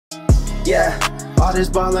Yeah, all this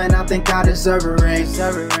ballin', I think I deserve a ring.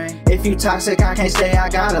 If you toxic, I can't stay, I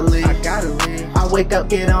gotta leave. I wake up,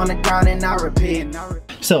 get on the ground, and I repeat.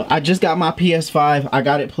 So I just got my PS5, I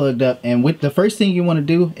got it plugged up, and with the first thing you want to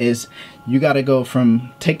do is you got to go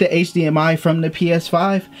take the HDMI from the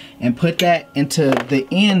PS5 and put that into the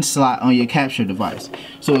in slot on your capture device.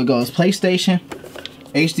 So it goes PlayStation,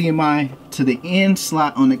 HDMI to the in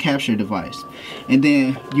slot on the capture device, and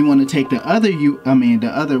then you want to take the other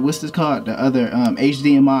HDMI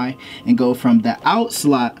and go from the out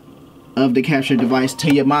slot of the capture device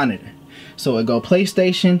to your monitor. So it go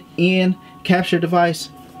PlayStation, in, capture device,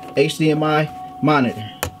 HDMI,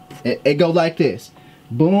 monitor. It go like this.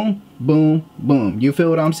 Boom, boom, boom. You feel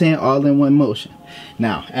what I'm saying? All in one motion.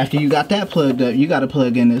 Now, after you got that plugged up, you got to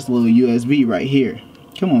plug in this little USB right here.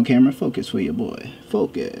 Come on, camera, focus for your boy.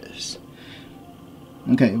 Focus.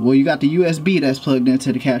 Okay, well, you got the USB that's plugged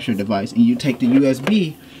into the capture device, and you take the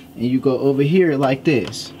USB and you go over here like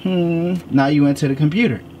this. Now you into the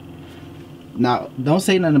computer. Now, don't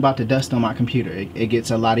say nothing about the dust on my computer. It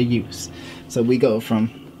gets a lot of use. So we go from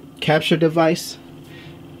capture device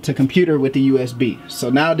to computer with the USB. So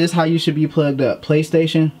now this is how you should be plugged up.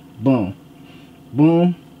 PlayStation, boom,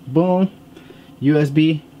 boom, boom,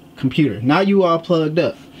 USB, computer. Now you all plugged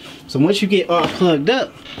up. So once you get all plugged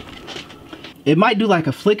up, it might do like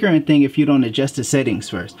a flickering thing if you don't adjust the settings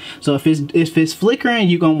first. So if it's flickering,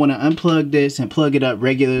 you're gonna want to unplug this and plug it up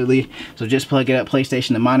regularly. So just plug it up,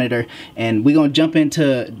 PlayStation, the monitor, and we're gonna jump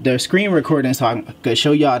into the screen recording so I can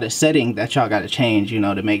show y'all the setting that y'all gotta change, you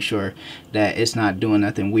know, to make sure that it's not doing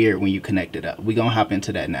nothing weird when you connect it up. We're gonna hop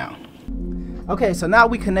into that now. Okay, so now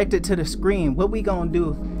we connected to the screen. What we gonna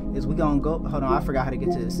do is we gonna go, hold on, I forgot how to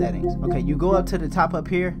get to the settings. Okay, you go up to the top up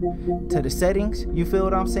here to the settings, you feel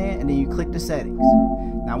what I'm saying, and then you click the settings.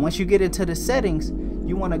 Now once you get into the settings,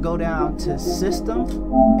 you want to go down to system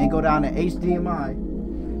and go down to HDMI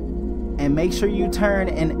and make sure you turn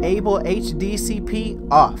enable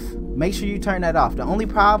HDCP off. Make sure you turn that off. The only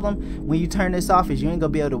problem when you turn this off is you ain't gonna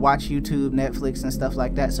be able to watch YouTube, Netflix, and stuff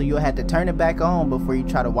like that. So you'll have to turn it back on before you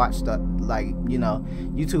try to watch stuff like, you know,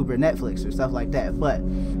 YouTube or Netflix or stuff like that. But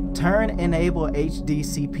turn enable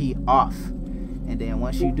HDCP off, and then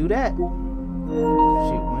once you do that, I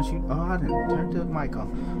didn't turn the mic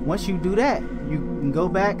on. Once you do that, you can go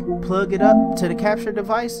back, plug it up to the capture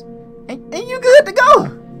device, and you good to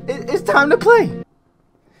go. It's time to play.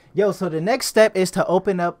 Yo, so the next step is to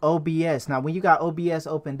open up OBS. Now, when you got OBS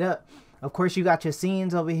opened up, of course, you got your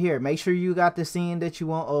scenes over here. Make sure you got the scene that you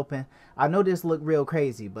want open. I know this look real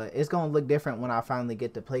crazy, but it's going to look different when I finally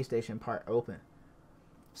get the PlayStation part open.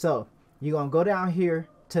 So, you're going to go down here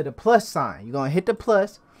to the plus sign. You're going to hit the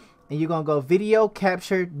plus, and you're going to go Video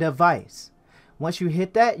Capture Device. Once you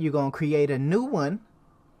hit that, you're going to create a new one.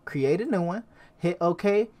 Create a new one. Hit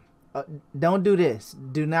OK. Don't do this.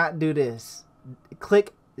 Do not do this.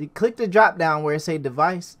 Click the drop down where it say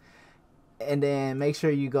device, and then make sure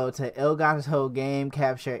you go to Elgato Game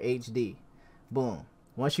Capture HD. Boom.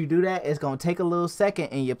 Once you do that, it's gonna take a little second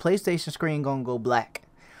and your PlayStation screen gonna go black.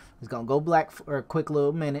 It's gonna go black for a quick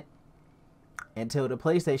little minute until the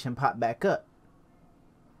PlayStation pop back up.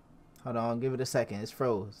 Hold on, give it a second. It's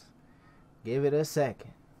froze. Give it a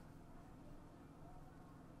second.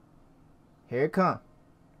 Here it come.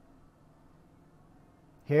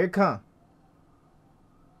 Here it come.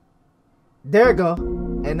 There it go.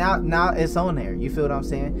 And now it's on there. You feel what I'm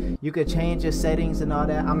saying? You could change your settings and all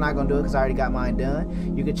that. I'm not gonna do it because I already got mine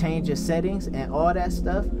done. You could change your settings and all that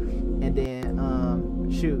stuff, and then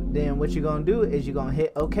then what you're gonna do is you're gonna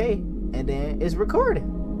hit OK, and then it's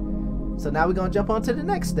recording. So now we're gonna jump on to the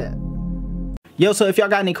next step. Yo, so if y'all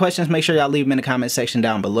got any questions, make sure y'all leave them in the comment section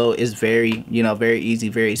down below. It's very, very easy,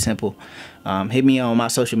 very simple. Hit me on my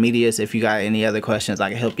social medias if you got any other questions. I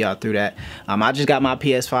can help y'all through that. I just got my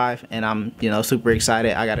PS5 and I'm, super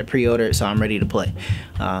excited. I got it pre-ordered, so I'm ready to play.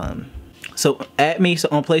 So add me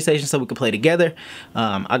on PlayStation so we can play together.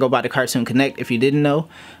 I go by the Cartoonconect if you didn't know.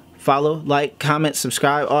 Follow, like, comment,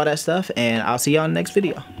 subscribe, all that stuff, and I'll see y'all in the next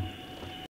video.